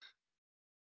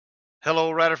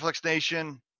Hello, Riderflex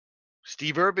Nation.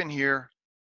 Steve Urban here.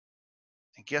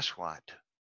 And guess what?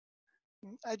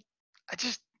 I I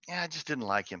just I just didn't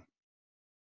like him.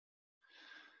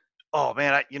 Oh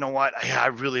man, you know what? I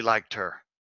really liked her.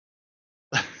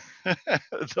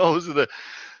 those are the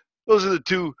those are the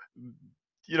two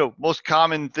most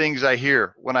common things I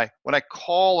hear when I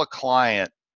call a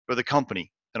client or the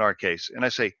company in our case, and I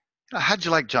say, "How'd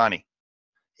you like Johnny?"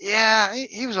 Yeah,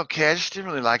 he was okay. I just didn't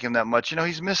really like him that much.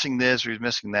 He's missing this or he's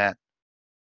missing that.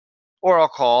 Or I'll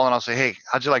call and I'll say, "Hey,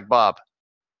 how'd you like Bob?"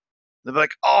 They'll be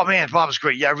like, "Oh man, Bob was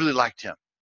great. Yeah, I really liked him."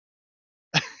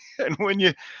 And when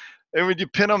you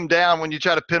pin them down, when you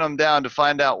try to pin them down to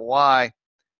find out why,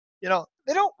 they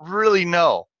don't really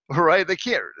know, right? They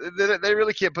can't. They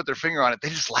really can't put their finger on it. They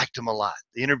just liked him a lot.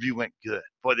 The interview went good.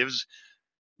 Boy, there was.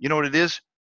 You know what it is?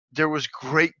 There was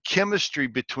great chemistry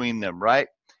between them, right?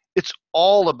 It's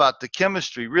all about the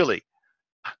chemistry, really.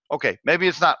 Okay, maybe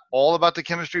it's not all about the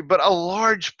chemistry, but a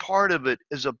large part of it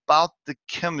is about the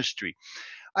chemistry.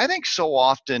 I think so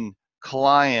often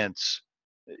clients,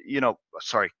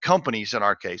 companies in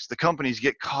our case, the companies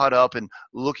get caught up in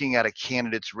looking at a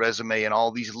candidate's resume and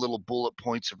all these little bullet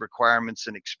points of requirements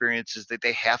and experiences that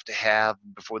they have to have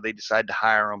before they decide to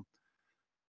hire them.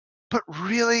 But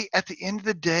really, at the end of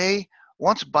the day,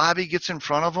 once Bobby gets in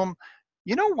front of them,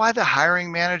 you know why the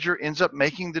hiring manager ends up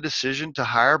making the decision to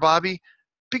hire Bobby?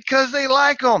 Because they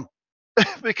like him.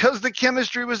 Because the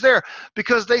chemistry was there,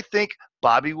 because they think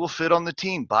Bobby will fit on the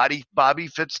team. Bobby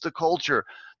fits the culture.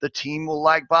 The team will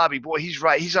like Bobby. Boy, he's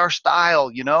right. He's our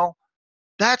style.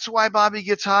 That's why Bobby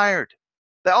gets hired.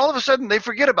 That all of a sudden they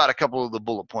forget about a couple of the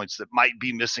bullet points that might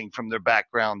be missing from their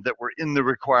background that were in the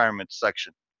requirements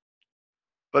section.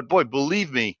 But boy,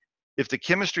 believe me, if the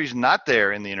chemistry is not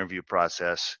there in the interview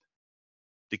process,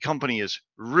 the company is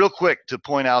real quick to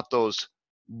point out those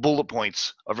bullet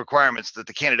points of requirements that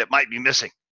the candidate might be missing.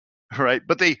 Right?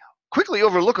 But they quickly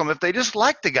overlook them if they just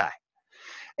like the guy.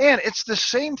 And it's the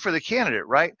same for the candidate,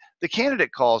 right? The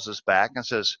candidate calls us back and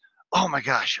says, "Oh my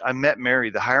gosh, I met Mary,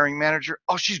 the hiring manager.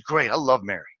 Oh, she's great. I love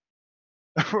Mary."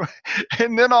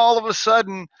 And then all of a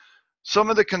sudden, some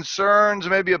of the concerns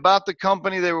maybe about the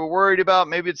company they were worried about,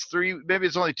 maybe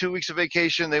it's only 2 weeks of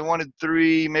vacation, they wanted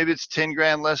 3, maybe it's 10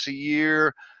 grand less a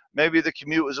year, maybe the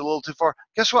commute was a little too far.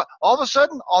 Guess what? All of a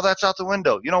sudden, all that's out the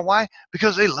window. You know why?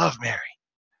 Because they love Mary.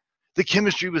 The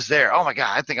chemistry was there. Oh my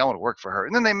God, I think I want to work for her.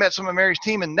 And then they met some of Mary's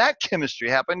team, and that chemistry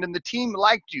happened, and the team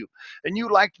liked you, and you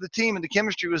liked the team, and the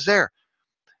chemistry was there.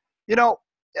 You know,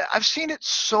 I've seen it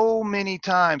so many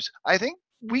times. I think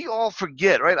we all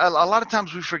forget, right? A lot of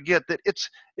times we forget that it's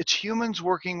humans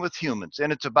working with humans,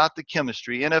 and it's about the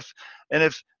chemistry. And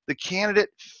if the candidate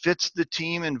fits the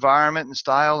team environment and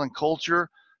style and culture,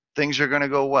 things are going to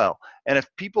go well. And if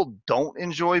people don't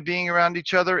enjoy being around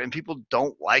each other and people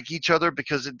don't like each other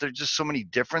because there's just so many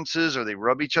differences or they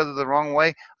rub each other the wrong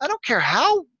way, I don't care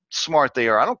how smart they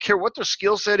are. I don't care what their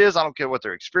skill set is. I don't care what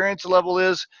their experience level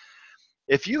is.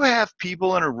 If you have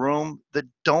people in a room that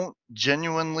don't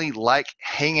genuinely like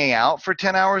hanging out for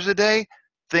 10 hours a day,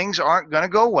 things aren't going to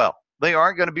go well. They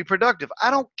aren't going to be productive.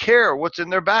 I don't care what's in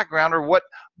their background or what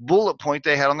bullet point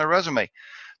they had on their resume.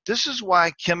 This is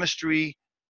why chemistry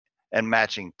and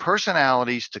matching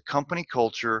personalities to company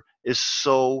culture is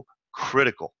so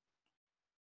critical.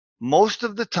 Most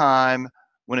of the time,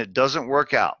 when it doesn't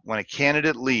work out, when a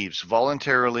candidate leaves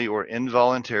voluntarily or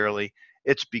involuntarily,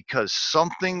 it's because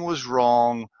something was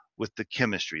wrong with the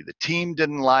chemistry. The team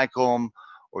didn't like them,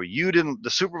 or the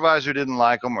supervisor didn't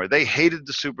like them, or they hated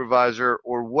the supervisor,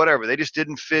 or whatever. They just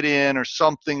didn't fit in, or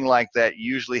something like that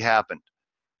usually happened.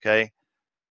 Okay?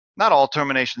 Not all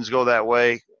terminations go that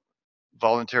way,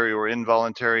 voluntary or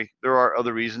involuntary. There are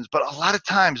other reasons, but a lot of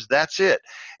times that's it.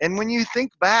 And when you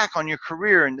think back on your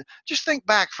career, and just think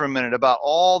back for a minute about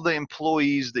all the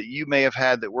employees that you may have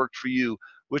had that worked for you,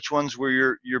 which ones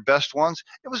were your best ones?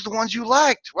 It was the ones you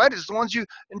liked, right? It's the ones you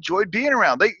enjoyed being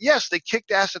around. They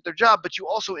kicked ass at their job, but you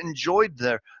also enjoyed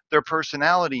their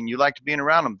personality and you liked being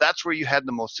around them. That's where you had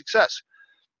the most success.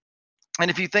 And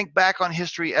if you think back on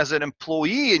history as an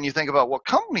employee and you think about what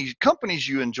companies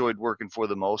you enjoyed working for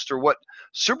the most or what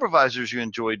supervisors you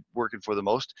enjoyed working for the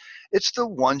most, it's the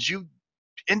ones you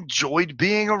enjoyed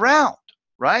being around,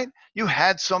 right? You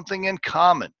had something in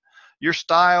common. Your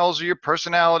styles or your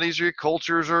personalities or your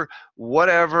cultures or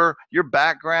whatever, your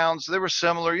backgrounds, they were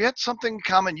similar. You had something in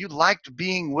common. You liked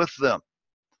being with them.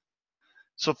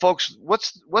 So folks,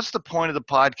 what's the point of the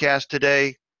podcast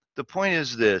today? The point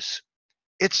is this: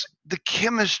 it's the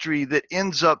chemistry that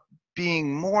ends up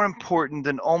being more important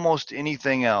than almost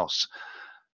anything else.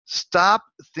 Stop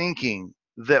thinking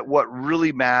that what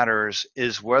really matters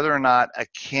is whether or not a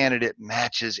candidate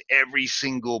matches every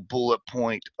single bullet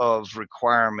point of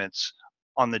requirements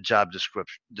on the job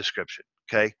description,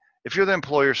 okay? If you're the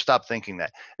employer, stop thinking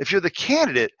that. If you're the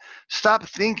candidate, stop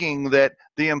thinking that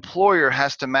the employer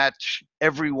has to match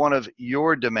every one of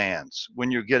your demands when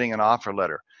you're getting an offer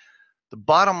letter. The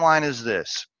bottom line is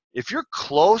this: if you're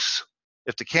close,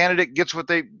 if the candidate gets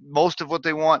most of what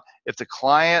they want, if the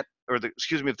client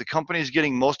if the company is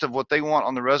getting most of what they want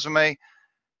on the resume,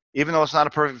 even though it's not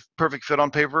a perfect fit on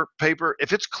paper,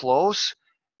 if it's close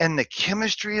and the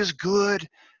chemistry is good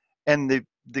and the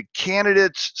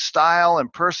candidate's style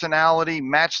and personality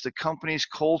match the company's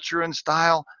culture and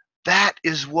style, that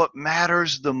is what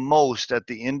matters the most at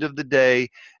the end of the day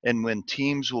and when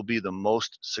teams will be the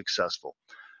most successful.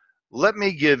 Let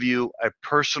me give you a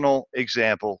personal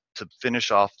example to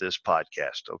finish off this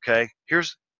podcast, okay?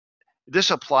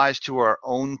 This applies to our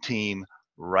own team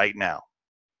right now.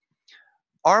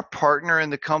 Our partner in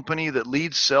the company that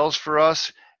leads sales for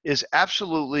us is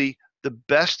absolutely the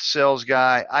best sales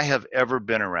guy I have ever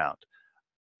been around.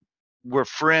 We're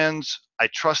friends. I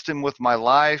trust him with my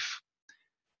life.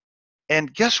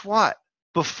 And guess what?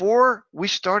 Before we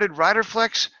started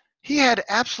RiderFlex, he had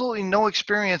absolutely no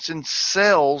experience in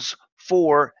sales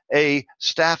for a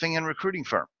staffing and recruiting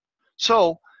firm.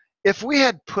 So if we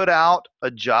had put out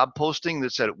a job posting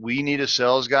that said we need a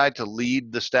sales guy to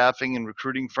lead the staffing and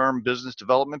recruiting firm business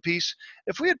development piece,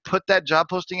 if we had put that job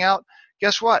posting out,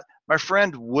 guess what? My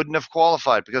friend wouldn't have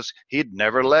qualified because he'd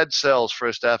never led sales for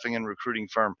a staffing and recruiting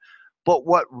firm. But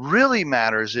what really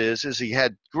matters is he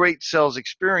had great sales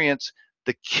experience.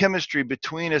 The chemistry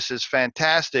between us is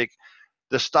fantastic.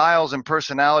 The styles and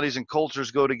personalities and cultures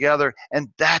go together, and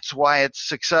that's why it's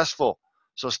successful.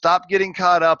 So stop getting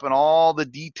caught up in all the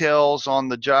details on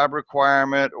the job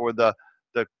requirement or the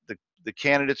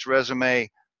candidate's resume.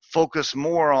 Focus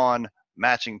more on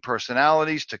matching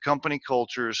personalities to company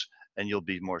cultures, and you'll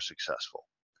be more successful.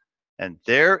 And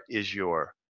there is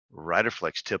your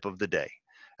RiderFlex tip of the day.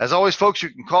 As always, folks, you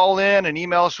can call in and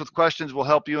email us with questions. We'll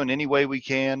help you in any way we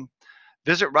can.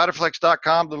 Visit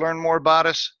riderflex.com to learn more about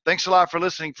us. Thanks a lot for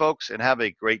listening, folks, and have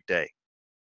a great day.